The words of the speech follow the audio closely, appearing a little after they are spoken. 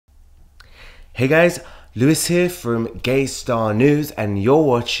Hey guys, Lewis here from Gay Star News and you're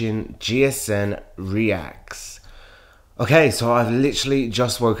watching GSN Reacts. Okay, so I've literally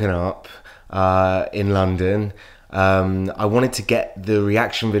just woken up in London. I wanted to get the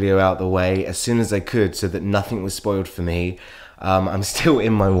reaction video out the way as soon as I could so that nothing was spoiled for me. I'm still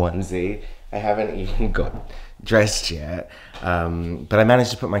in my onesie. I haven't even got dressed yet, but I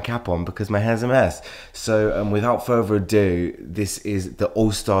managed to put my cap on because my hair's a mess. So without further ado, this is the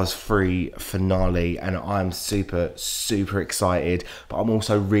All Stars 3 finale and I'm super excited, but I'm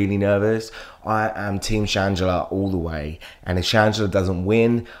also really nervous. I am Team Shangela all the way, and if Shangela doesn't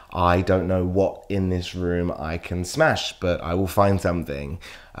win, I don't know what in this room I can smash, but I will find something.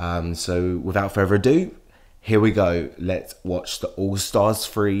 So without further ado, here we go. Let's watch the All Stars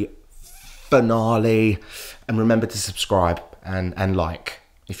 3 finale, and remember to subscribe and like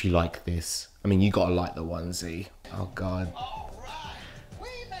if you like this. I mean, you gotta like the onesie. Oh god,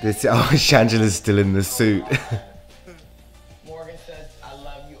 this Shangela's still in the suit. Morgan says, I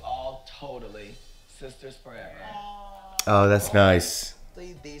love you all totally, sisters forever. Oh, that's nice.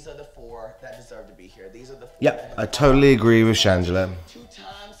 These are the four that deserve to be here. These are the four. Yep, I totally agree with Shangela.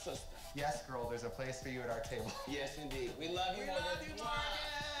 Two-time sister. Yes, girl, there's a place for you at our table. Yes, indeed. We love you, Morgan.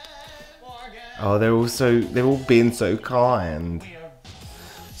 Oh, they're all being so kind.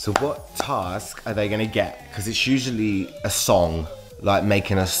 So what task are they gonna get? Because it's usually a song, like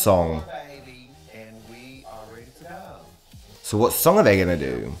making a song. And we are ready to go. So what song are they gonna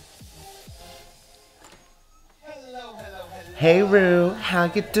do? Hey Ru, how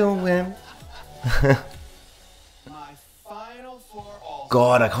you doing? My final four all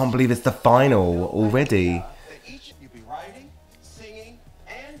God, I can't believe it's the final already. that each you'll be writing, singing,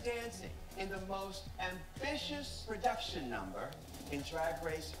 and dancing in the most ambitious production number in Drag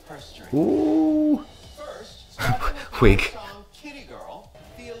Race history. Ooh. First, starting with the Wig. song Kitty Girl,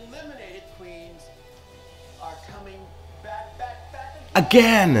 the eliminated queens are coming back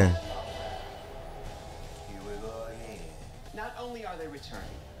Again! Here we go again. Not only are they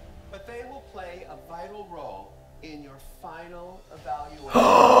returning, but they will play a vital role in your final evaluation.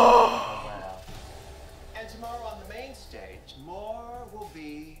 Wow. And tomorrow on the main stage, more will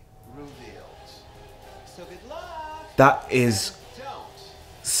be revealed. So good luck. That is Don't.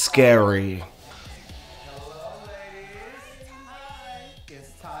 scary. Hello, ladies. Hi.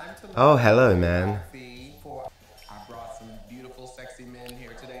 It's time to Oh, hello, man. I brought some beautiful, sexy men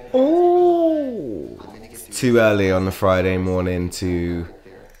here today. Ooh. Too early on a Friday morning to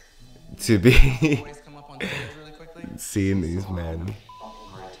be Come up on stage really quickly. seeing these men.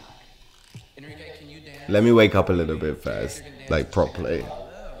 Enrique, can you dance? Let me wake up a little bit first, like properly.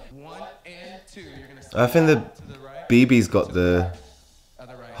 1 and 2. You're gonna I think the to the right, BB's got the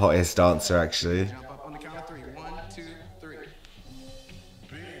other right. hottest dancer actually. Jump up on the count of 3. 1, 2, 3.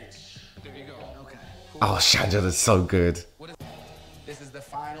 Bitch. There you go. Okay. Cool. Oh, Shangela's so good. This is the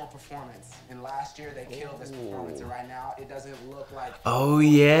final performance. And last year they killed this performance, and right now it doesn't look like. Oh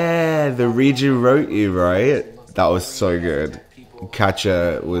yeah, the Read You Wrote You, right? That was so good.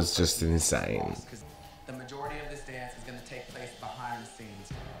 Catcher was just insane. Because the majority of this dance is going to take place behind the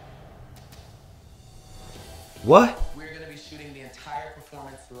scenes. What? We're going to be shooting the entire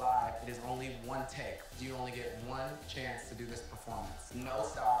performance live. It is only one take. You only get one chance to do this performance. No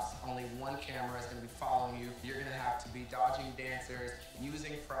stops. Only one camera is going to be following you. You're going to have to be dodging dancers,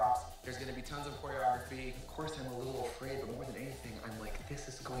 using props. There's going to be tons of choreography. Of course, I'm a little afraid, but more than anything, I'm like, this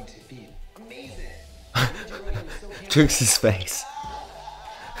is going to be amazing. Trixie's face.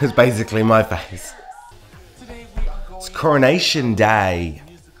 It's basically my face. Today we are going It's Coronation Day.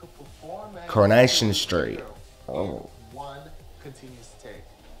 musical performance. Coronation Street. Oh. One continuous take.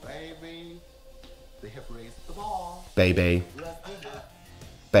 Baby, the hip raise the ball. Baby. Let's do this.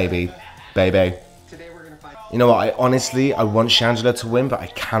 Baby. Baby. Today we're gonna find. You know what? I honestly want Shangela to win, but I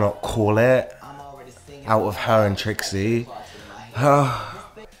cannot call it I'm already singing. out of her and Trixie. The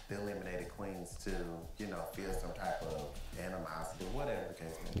eliminated queens to, you know, feel some type of animosity, whatever the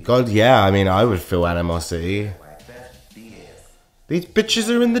case may be. God, yeah, I mean, I would feel animosity. Like, that's BS. These bitches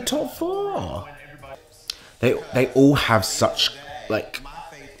are in the top 4. They all have such, like, My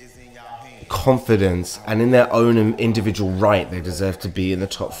faith is in y'all hands. confidence, and in their own individual right, they deserve to be in the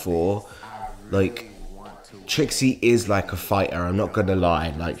top 4. Like, Trixie is like a fighter, I'm not gonna lie.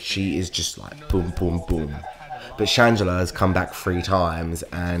 Like, she is just like boom, boom, boom. But Shangela has come back 3 times,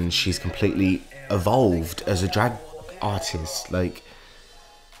 and she's completely evolved as a drag artist. Like,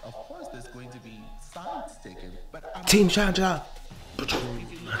 Of course, there's going to be sides taken, but I'm Team Shangela.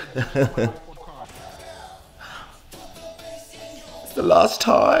 It's the last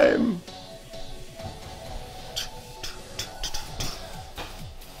time.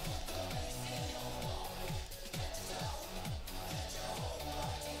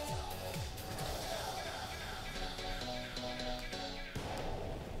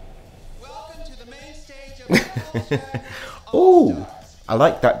 Oh, I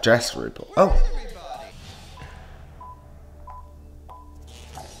like that dress, RuPaul. Oh.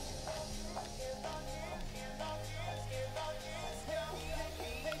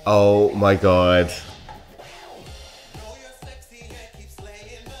 Oh my god.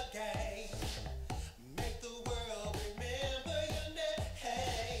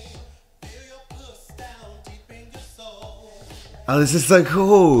 Oh, this is so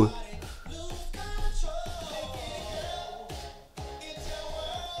cool.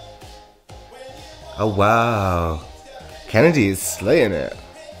 Oh wow. Kennedy is slaying it.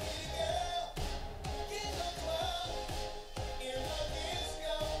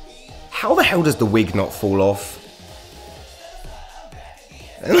 How the hell does the wig not fall off?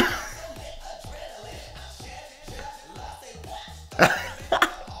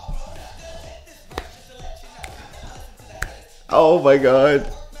 Oh my god.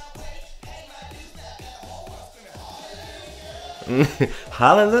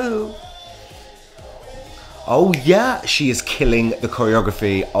 Hallelujah. Oh yeah, she is killing the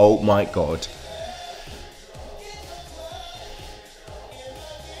choreography. Oh my god.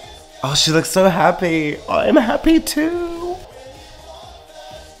 Oh, she looks so happy. I'm happy too.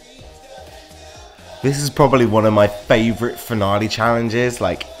 This is probably one of my favorite finale challenges,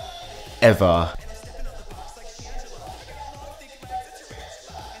 like, ever.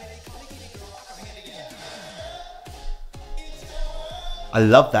 I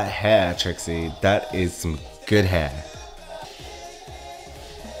love that hair, Trixie. That is some good hair.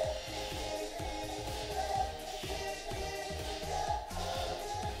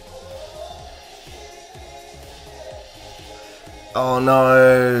 Oh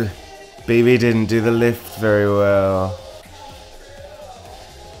no, BB didn't do the lift very well.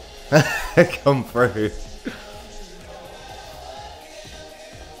 Come through.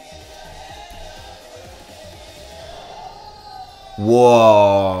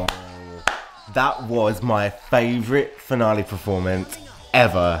 Whoa, that was my favorite finale performance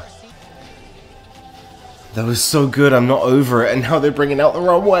ever. That was so good, I'm not over it, and now they're bringing out the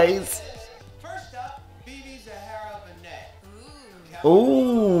runways. First up, BB Zahara Benet.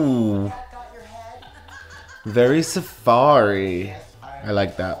 Ooh, very safari. I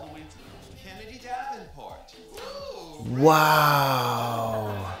like that. Kennedy Davenport.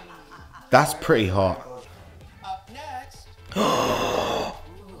 Wow, that's pretty hot. Up next.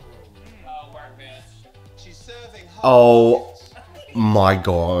 She's serving hot. Oh my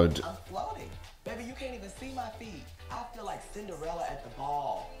god. I'm floating. Baby, you can't even see my feet. I feel like Cinderella at the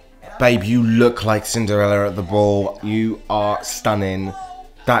ball. Babe, you look like Cinderella at the ball. You are stunning.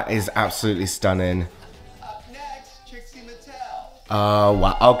 That is absolutely stunning. Up next, Trixie Mattel.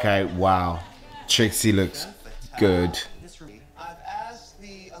 Wow. Okay, wow. Trixie looks good. I've asked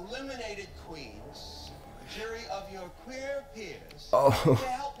the eliminated queens, a jury of your queer peers, Oh, to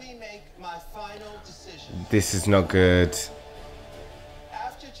help me make my final decision. this is not good.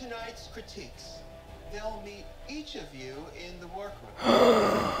 After tonight's critiques, they'll meet each of you in the workroom.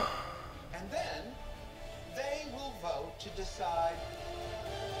 And then they will vote to decide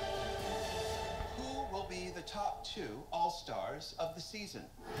who will be the top 2 All-Stars of the season.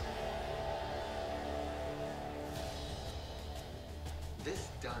 This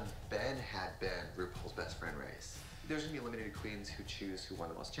done Ben had been RuPaul's best friend race. There's gonna be eliminated queens who choose who won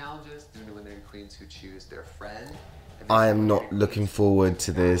the most challenges. There's gonna be eliminated queens who choose their friend. I am not looking forward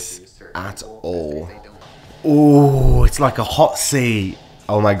to this at all. Oh, it's like a hot seat.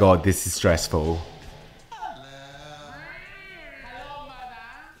 Oh my god, this is stressful. Hello, mother.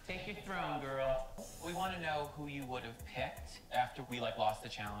 Take your throne, girl. We want to know who you would have picked after we lost the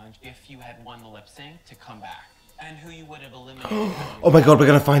challenge if you had won the lip sync to come back, and who you would have eliminated. Oh my god, we're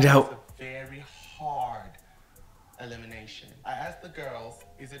gonna find out. It's a very hard elimination. I asked the girls,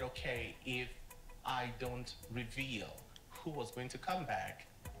 is it okay if I don't reveal who was going to come back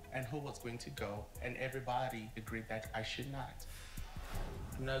and who was going to go? And everybody agreed that I should not.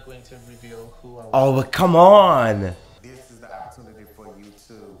 I'm not going to reveal who I was. Oh, but come on. This is the opportunity for you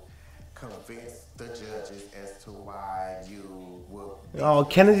to convince the judges as to why you will. Oh,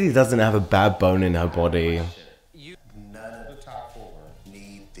 Kennedy doesn't have a bad bone in her body. None of the top 4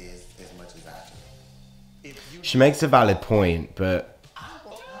 need this as much as I do. If you She makes a valid point, but...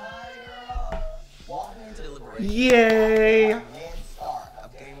 Walking into the liberation. Yay! Ned Stark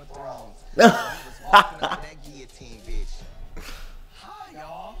of Game of Thrones. He was walking up to that guillotine, bitch. Hi,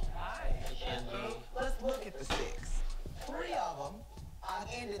 y'all. Hi. Let's look at the 6. 3 of them, I've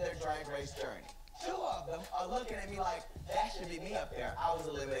ended their drag race journey. 2 of them are looking at me like, that should be me up there. I was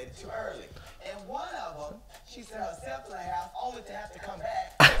eliminated too early. And 1 of them, she sent herself to the house only to have to come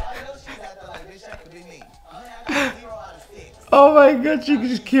back. I know she's acting like this shit could be me. You have 0 out of 6. Oh my god, she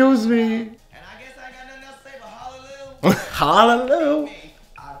just kills me. And I guess I got nothing else to say but hallelujah. Hallelujah.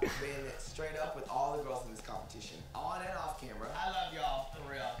 I've been straight up with all the girls in this competition, on and off camera. I love y'all, for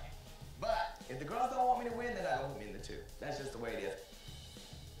real. But if the girls don't want me to win, then I don't win the two. That's just the way it is.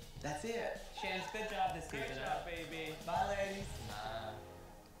 That's it. Shans, good job this season. Good job, baby. Bye, ladies.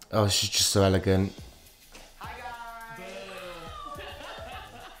 Oh, she's just so elegant. Hi, guys.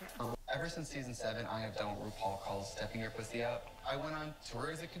 Ever since season 7, I have done what RuPaul calls stepping your pussy up. I went on tour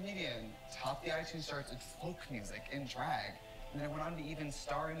as a comedian, topped the iTunes charts in folk music, in drag, and then I went on to even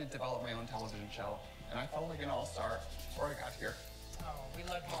star in and develop my own television show. And I felt like an all-star before I got here. Oh, we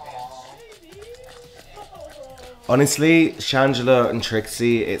love you, bitch. Honestly, Shangela and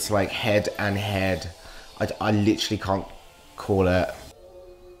Trixie, it's like head and head. I literally can't call it.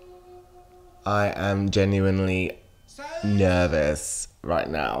 I am genuinely nervous right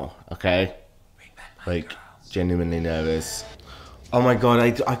now, okay? Like, genuinely nervous. Oh my god,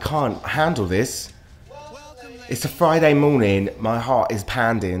 I can't handle this. It's a Friday morning, my heart is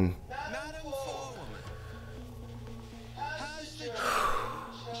pounding. Madam Forewoman, has the jury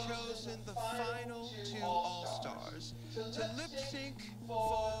chosen the final 2 All-Stars to lip-sync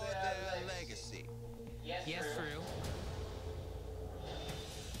for their legacy? Yes, Rue.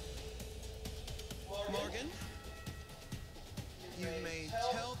 Morgan, you may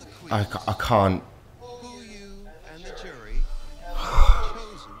tell the queen I can't. who you and the jury have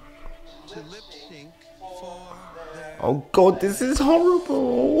chosen to lip-sync for their... Oh god, this is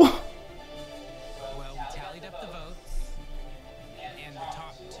horrible. Well, we tallied up the votes, and the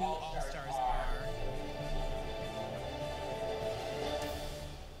top 2 All-Stars are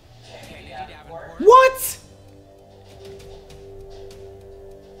Kennedy Davenport. What?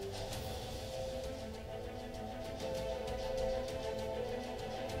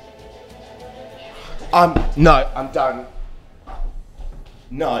 No, I'm done.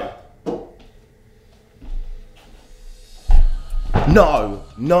 No. No,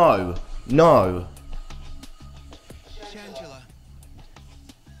 no, no. Shangela,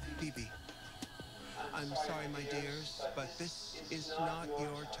 Phoebe, I'm sorry, my dears, but this is not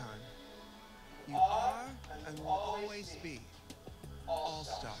your time. You are and will always be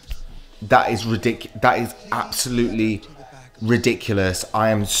all-stars. That is ridiculous. That is absolutely ridiculous. I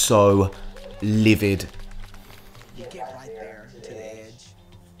am so livid. You get right there to the edge,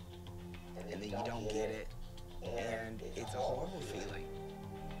 and then you don't get it, and it's a horrible feeling.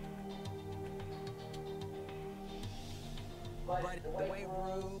 But the way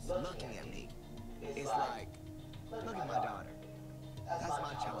Rue's looking at me, it's like, look at my daughter. That's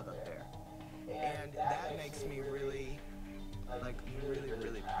my child up there. And that makes me really,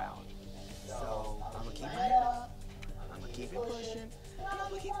 really proud. So I'm gonna keep my head up, I'm gonna keep it pushing, and I'm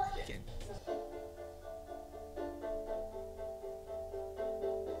gonna keep working.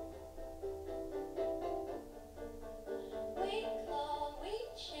 We claw, we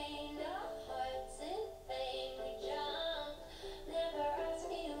chain our hearts in vain. We jump, never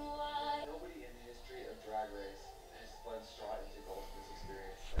asking why. Nobody in the history of Drag Race has spun straw into gold from this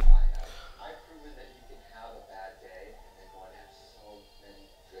experience like I have. I've proven that you can have a bad day and then go on to have so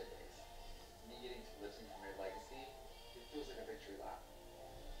many good days. Me getting to listen from your legacy, it feels like a victory lap.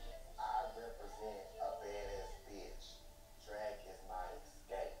 I represent a badass bitch. Drag is my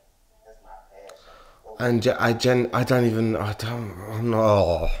escape. That's my passion. And I don't even, I'm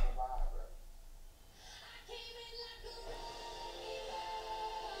not.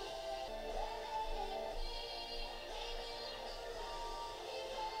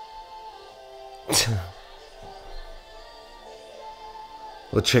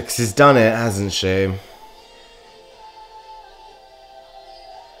 Well, Trixie's done it, hasn't she?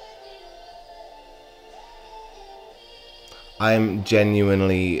 I am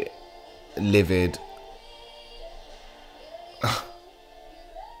genuinely livid.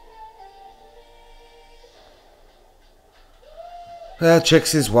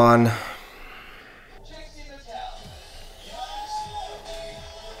 Trixie's won.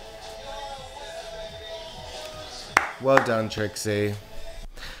 Well done, Trixie.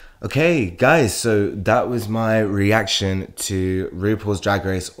 Okay, guys, so that was my reaction to RuPaul's Drag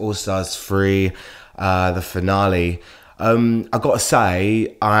Race All Stars 3, the finale. I gotta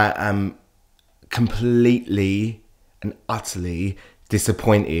say, I am completely and utterly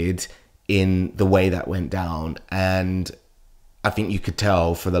disappointed in the way that went down, and I think you could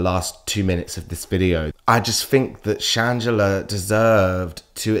tell for the last 2 minutes of this video. I just think that Shangela deserved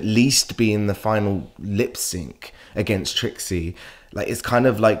to at least be in the final lip sync against Trixie. Like, it's kind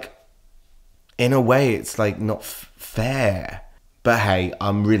of like, in a way, it's like not fair. But hey,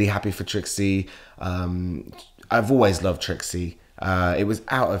 I'm really happy for Trixie. I've always loved Trixie. It was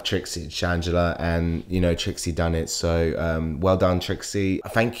out of Trixie and Shangela, and you know, Trixie done it. So well done, Trixie.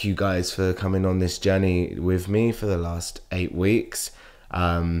 Thank you guys for coming on this journey with me for the last 8 weeks.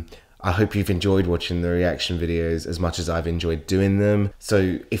 I hope you've enjoyed watching the reaction videos as much as I've enjoyed doing them.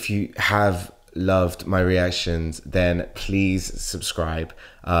 So if you have loved my reactions, then please subscribe.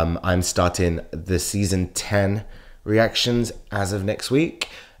 I'm starting the season 10 reactions as of next week,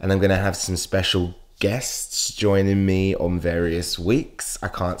 and I'm gonna have some special guests joining me on various weeks. I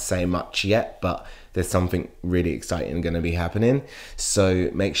can't say much yet, but there's something really exciting gonna be happening,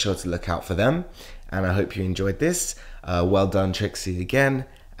 so make sure to look out for them. And I hope you enjoyed this. Well done, Trixie, again.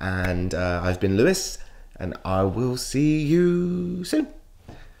 And I've been Lewis, and I will see you soon.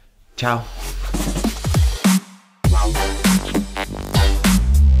 Ciao.